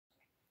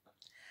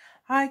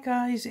Hi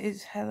guys,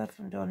 it's Hella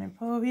from Dawn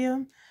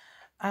Emporium,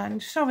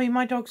 and sorry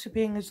my dogs are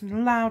being as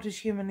loud as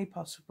humanly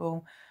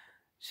possible,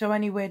 so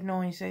any weird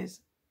noises,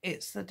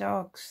 it's the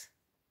dogs.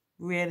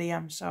 Really,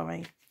 I'm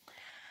sorry.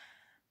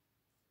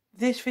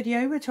 This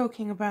video we're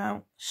talking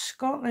about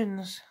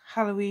Scotland's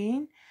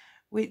Halloween,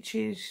 which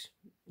is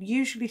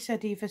usually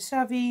said either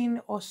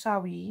Samhain or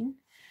Samhain.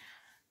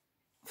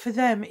 For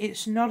them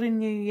it's not a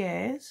New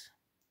Year's,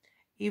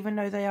 even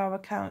though they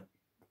are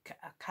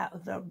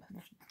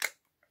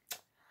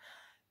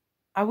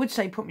I would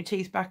say put my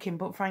teeth back in,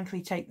 but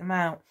frankly take them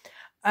out.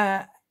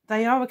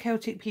 They are a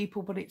Celtic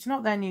people, but it's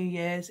not their New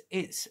Year's,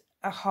 it's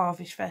a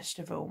harvest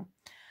festival.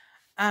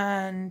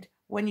 And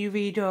when you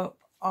read up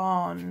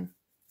on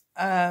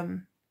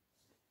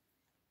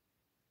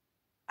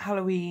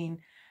Halloween,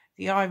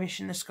 the Irish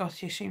and the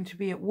Scottish seem to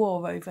be at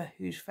war over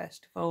whose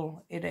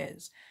festival it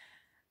is.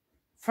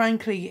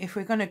 Frankly, if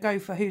we're going to go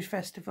for whose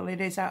festival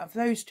it is out of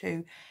those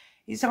two,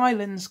 it's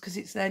Ireland's because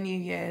it's their New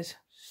Year's.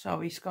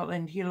 Sorry,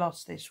 Scotland, you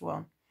lost this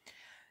one.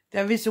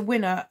 There is a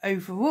winner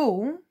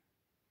overall,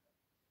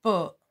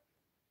 but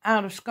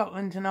out of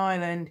Scotland and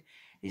Ireland,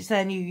 it's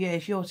their New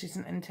Year's. Yours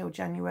isn't until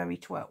January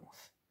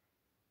 12th.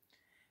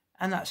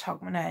 And that's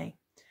Hogmanay.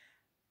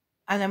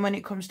 And then when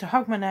it comes to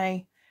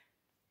Hogmanay,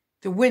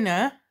 the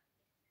winner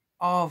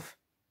of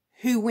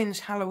who wins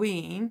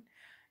Halloween,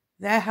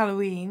 their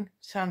Halloween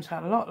sounds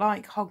a lot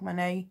like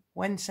Hogmanay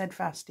when said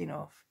fast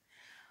enough.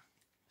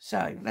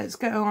 So let's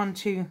go on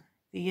to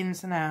the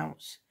ins and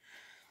outs.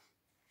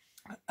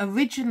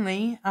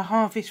 Originally a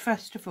harvest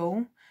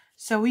festival,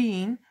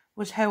 Samhain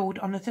was held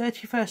on the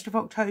 31st of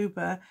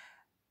October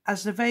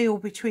as the veil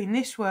between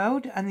this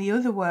world and the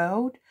other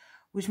world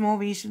was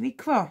more easily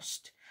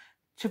crossed.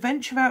 To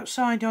venture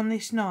outside on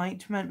this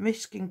night meant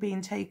risking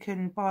being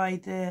taken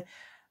by the,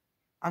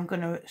 I'm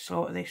going to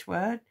slaughter this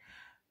word,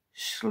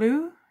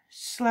 sluagh,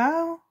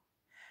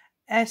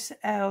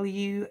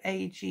 S-L-U-A-G-H.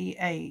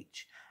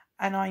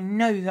 And I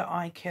know that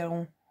I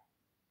kill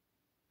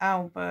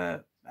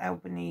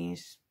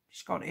Albanese,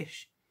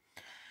 Scottish.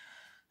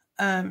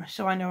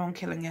 So I know I'm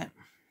killing it.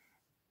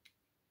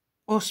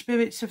 Or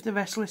spirits of the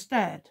restless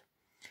dead.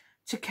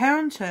 To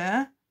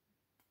counter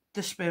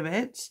the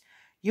spirits,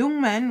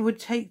 young men would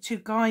take to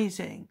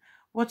guising,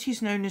 what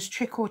is known as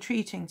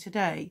trick-or-treating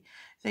today.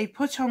 They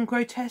put on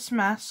grotesque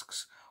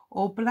masks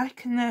or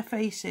blacken their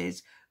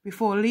faces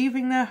before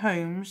leaving their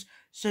homes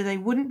so they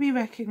wouldn't be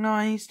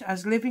recognised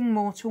as living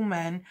mortal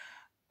men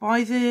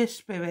by the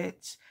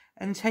spirits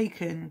and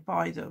taken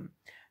by them.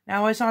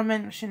 Now, as I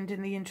mentioned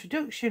in the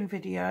introduction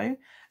video,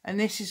 and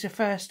this is the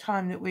first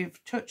time that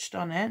we've touched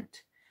on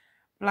it,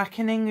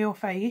 blackening your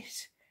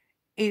face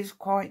is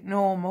quite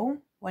normal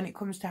when it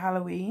comes to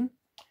Halloween.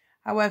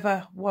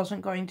 However,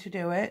 wasn't going to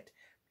do it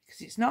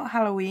because it's not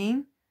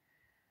Halloween,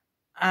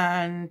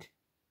 and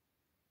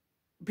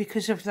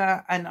because of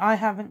that, and I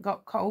haven't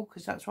got coal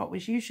because that's what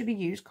was usually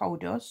used, coal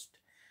dust.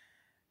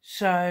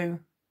 So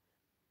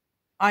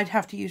I'd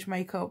have to use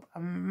makeup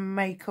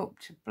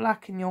to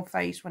blacken your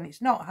face when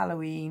it's not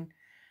Halloween,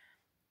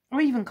 or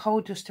even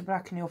coal dust to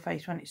blacken your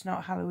face when it's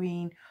not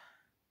Halloween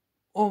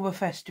or a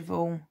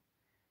festival,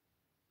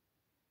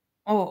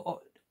 or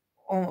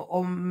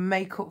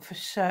makeup for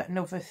certain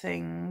other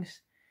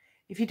things.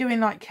 If you're doing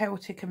like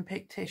Celtic and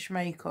Pictish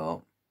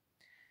makeup,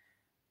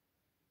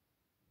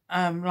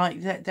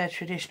 like their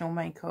traditional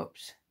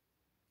makeups,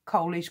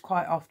 coal is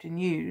quite often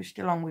used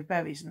along with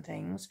berries and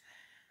things.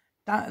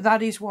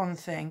 That is one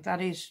thing.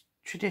 That is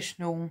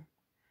traditional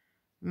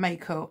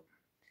makeup.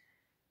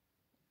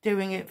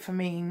 Doing it for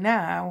me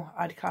now,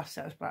 I'd class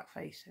that as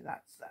blackface. So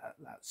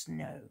that's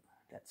no.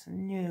 That's a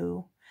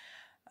no.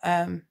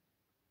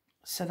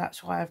 So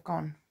that's why I've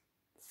gone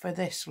for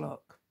this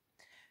look.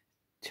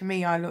 To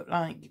me, I look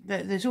like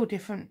there's all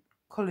different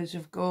colours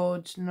of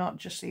gourds, not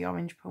just the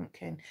orange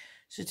pumpkin.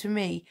 So to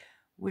me,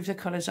 with the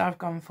colours I've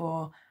gone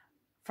for,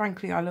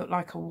 frankly, I look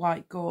like a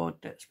white gourd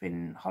that's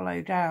been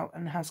hollowed out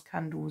and has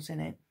candles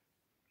in it,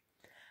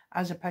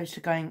 as opposed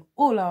to going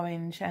all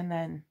orange and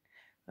then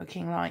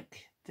looking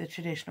like the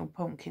traditional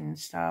pumpkin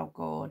style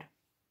gourd.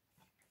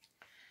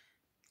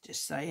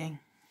 Just saying.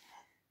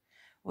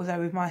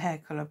 Although with my hair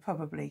colour,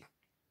 probably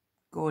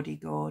gaudy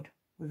gourd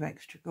with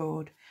extra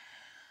gourd.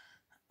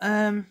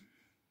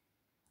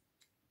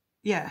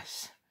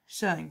 Yes,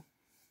 so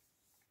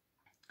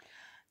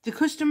the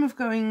custom of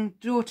going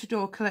door to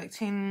door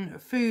collecting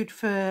food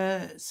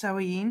for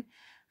Samhain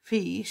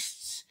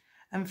feasts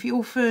and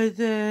fuel for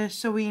the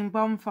Samhain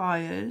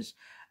bonfires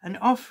and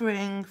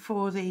offering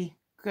for the,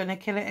 gonna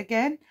kill it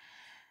again,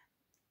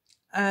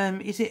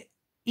 is it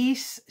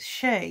East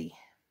Shay?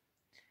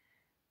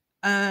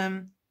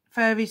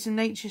 Fairies and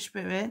nature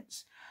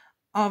spirits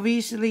are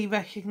easily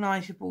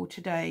recognisable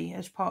today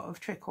as part of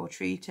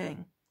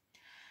trick-or-treating.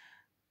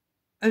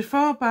 As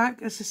far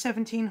back as the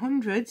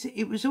 1700s,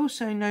 it was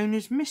also known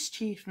as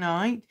Mischief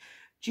Night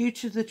due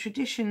to the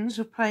traditions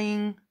of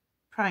playing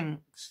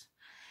pranks.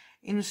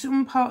 In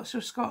some parts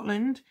of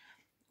Scotland,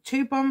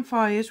 2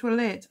 bonfires were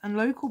lit and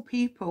local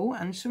people,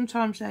 and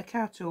sometimes their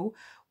cattle,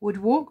 would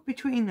walk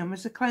between them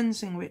as a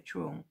cleansing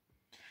ritual.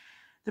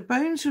 The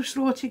bones of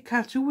slaughtered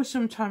cattle were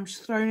sometimes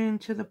thrown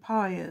into the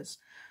pyres.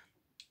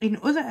 In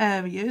other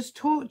areas,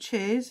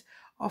 torches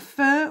of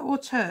fir or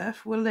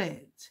turf were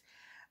lit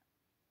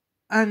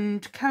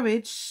and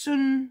carried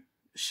sunwise,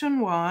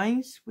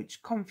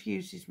 which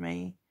confuses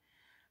me.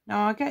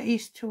 Now, I get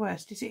east to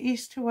west. Is it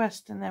east to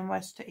west and then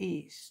west to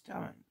east?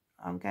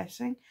 I'm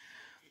guessing.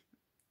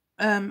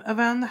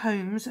 Around the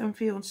homes and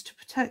fields to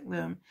protect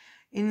them.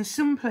 In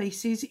some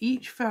places,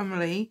 each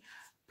family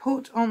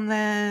put out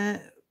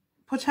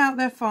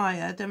their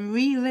fire, then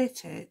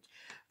relit it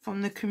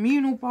from the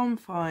communal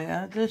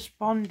bonfire, thus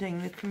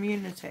bonding the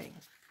community.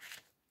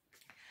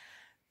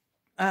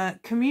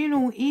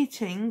 Communal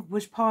eating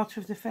was part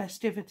of the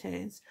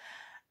festivities,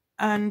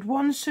 and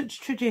one such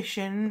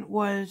tradition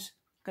was,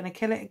 going to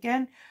kill it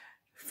again,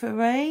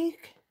 fairies,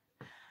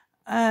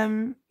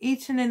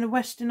 eaten in the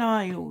Western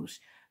Isles.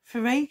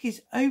 Fairies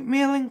is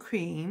oatmeal and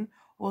cream,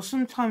 or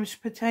sometimes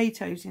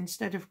potatoes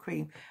instead of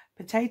cream.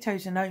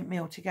 Potatoes and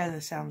oatmeal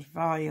together sounds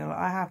vile,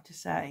 I have to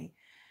say.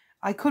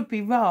 I could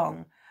be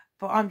wrong,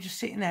 but I'm just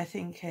sitting there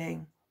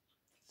thinking,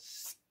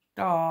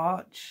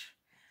 starch,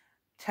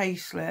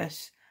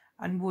 tasteless,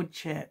 and wood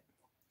chip.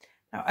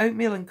 Now,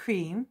 oatmeal and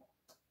cream,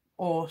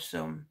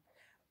 awesome,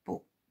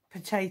 but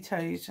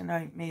potatoes and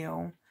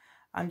oatmeal,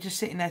 I'm just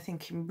sitting there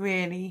thinking,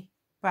 really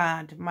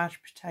bad mashed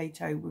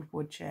potato with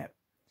wood chip.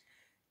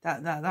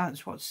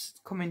 That's what's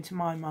coming to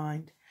my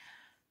mind.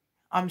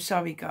 I'm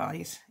sorry,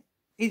 guys.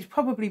 It's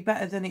probably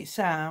better than it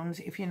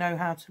sounds if you know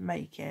how to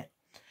make it.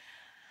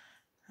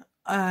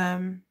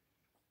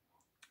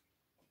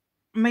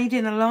 Made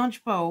in a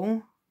large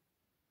bowl.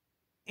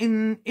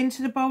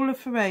 Into the bowl of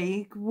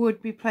farag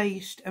would be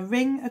placed a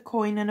ring, a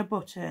coin and a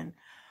button.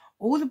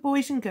 All the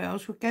boys and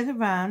girls would gather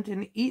round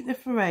and eat the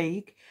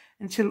farag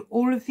until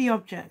all of the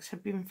objects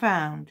had been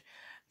found.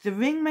 The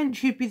ring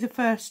meant you'd be the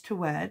first to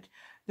wed,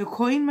 the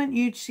coin meant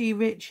you'd see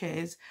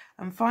riches,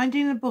 and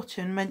finding the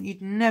button meant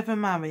you'd never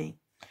marry.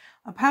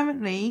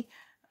 Apparently,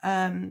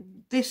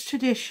 this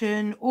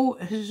tradition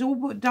has all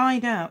but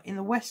died out in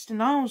the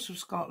Western Isles of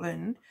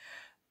Scotland,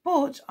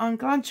 but I'm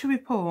glad to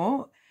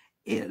report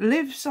it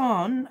lives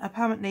on,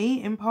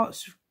 apparently, in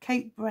parts of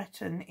Cape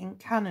Breton in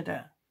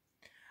Canada,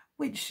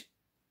 which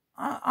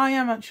I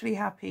am actually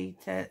happy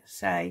to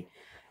say.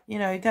 You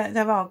know,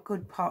 there are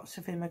good parts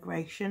of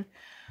immigration.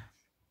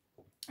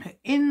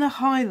 In the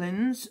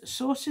Highlands,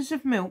 sources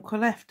of milk were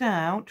left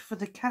out for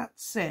the cat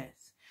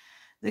sith.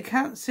 The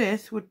cat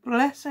sith would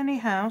bless any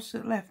house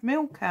that left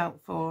milk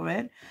out for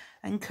it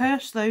and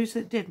curse those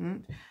that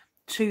didn't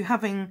to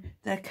having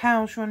their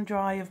cows run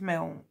dry of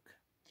milk.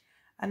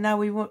 And now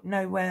we won't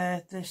know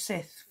where the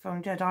Sith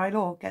from Jedi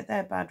Law get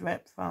their bad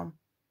rep from.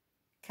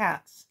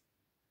 Cats.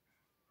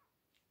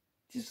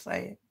 Just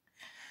saying.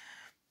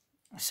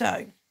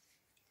 So,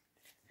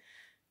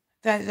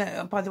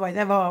 by the way,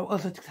 there are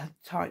other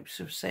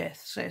types of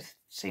Sith. Sith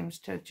seems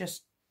to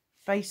just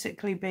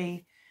basically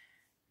be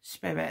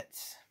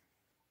spirits.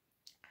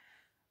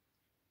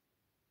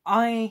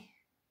 I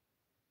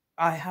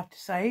have to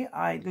say,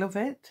 I love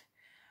it.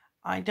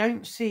 I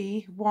don't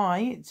see why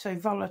it's so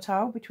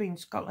volatile between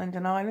Scotland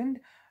and Ireland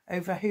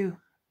over who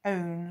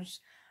owns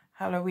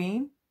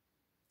Halloween.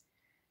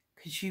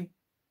 Because you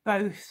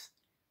both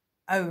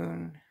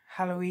own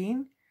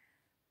Halloween,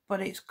 but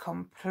it's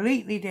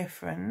completely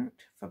different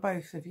for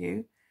both of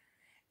you.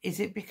 Is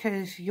it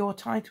because your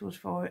titles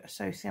for it are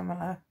so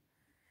similar?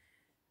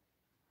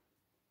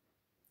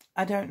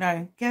 I don't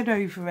know. Get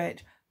over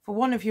it. For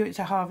one of you, it's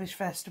a harvest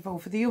festival.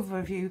 For the other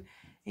of you,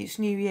 it's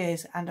New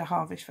Year's and a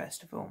harvest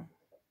festival.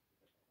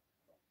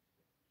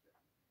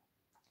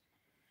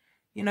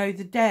 You know,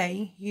 the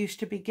day used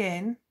to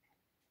begin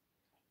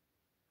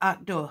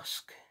at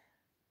dusk,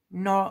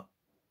 not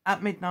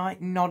at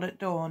midnight, not at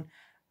dawn,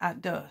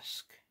 at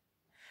dusk.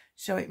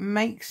 So it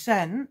makes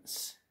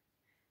sense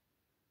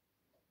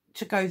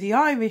to go the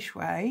Irish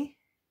way,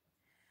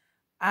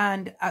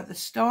 and at the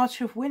start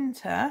of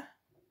winter,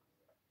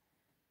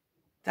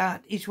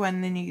 that is when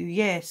the new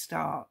year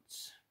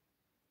starts.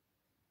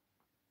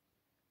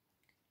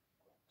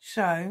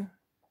 So,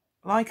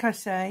 like I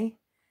say,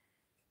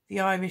 the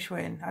Irish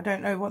win. I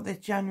don't know what the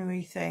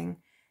January thing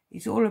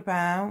is all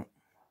about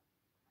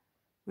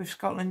with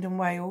Scotland and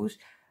Wales.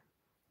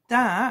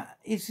 That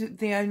is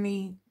the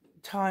only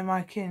time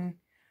I can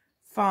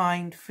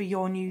find for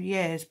your New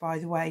Year's, by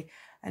the way,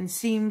 and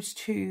seems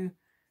to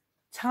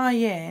tie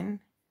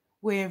in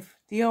with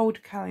the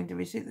old calendar.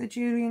 Is it the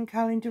Julian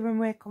calendar and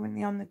we're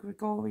currently on the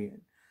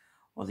Gregorian?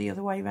 Or the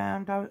other way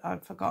round?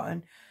 I've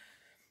forgotten.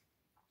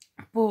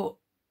 But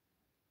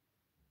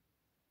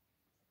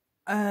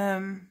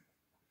no,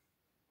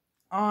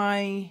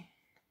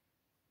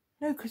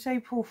 because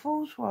April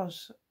Fool's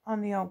was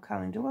on the old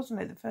calendar,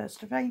 wasn't it? The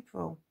 1st of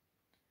April.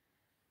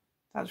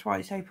 That's why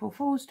it's April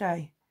Fool's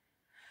Day.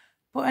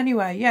 But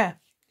anyway, yeah.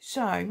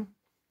 So,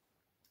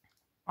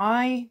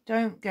 I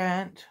don't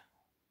get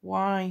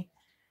why.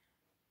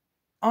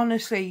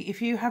 Honestly,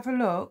 if you have a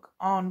look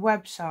on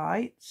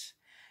websites,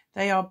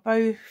 they are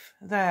both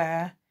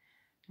there,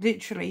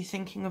 literally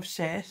thinking of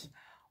Sith,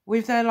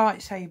 with their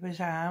lightsabers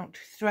out,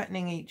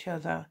 threatening each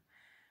other.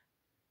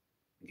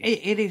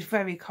 It is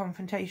very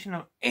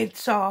confrontational.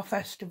 It's our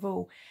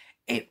festival.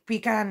 It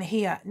began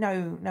here.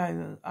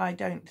 No, I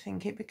don't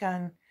think it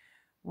began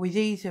with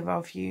either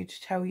of you,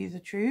 to tell you the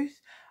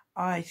truth.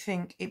 I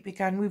think it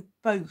began with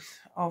both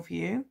of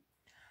you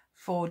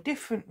for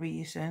different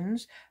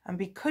reasons. And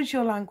because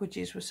your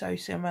languages were so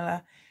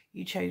similar,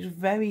 you chose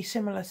very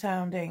similar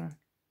sounding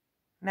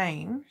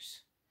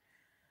names.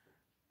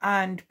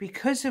 And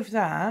because of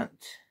that,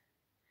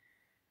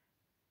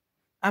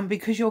 and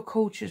because your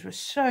cultures were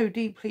so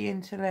deeply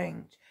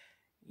interlinked,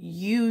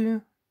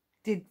 you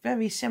did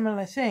very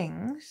similar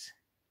things.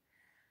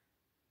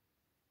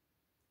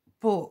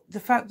 But the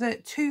fact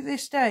that to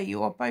this day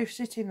you are both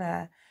sitting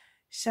there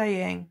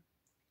saying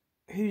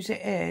whose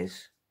it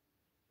is,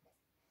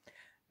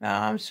 no,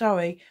 I'm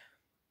sorry.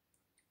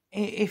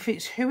 If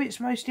it's who it's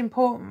most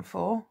important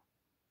for,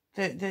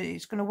 that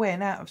it's going to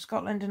win out of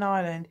Scotland and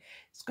Ireland,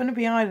 it's going to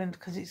be Ireland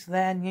because it's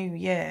their new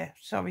year.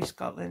 Sorry,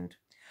 Scotland.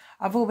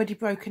 I've already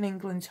broken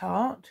England's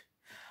heart.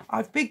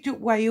 I've bigged up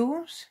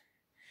Wales.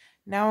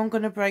 Now I'm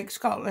going to break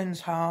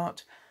Scotland's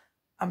heart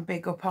and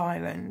big up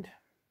Ireland.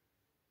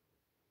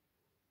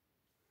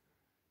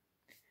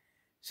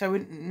 So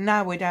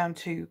now we're down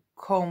to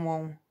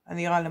Cornwall and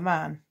the Isle of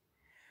Man.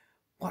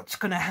 What's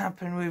going to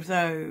happen with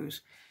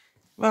those?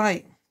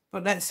 Right,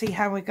 but let's see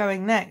how we're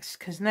going next,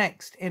 because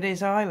next it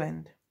is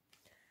Ireland.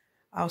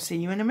 I'll see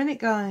you in a minute,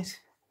 guys.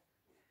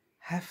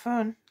 Have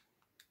fun.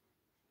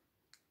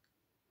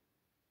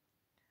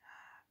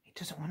 He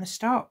doesn't want to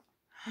stop.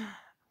 I'm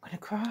going to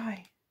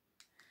cry.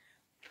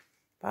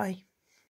 Bye.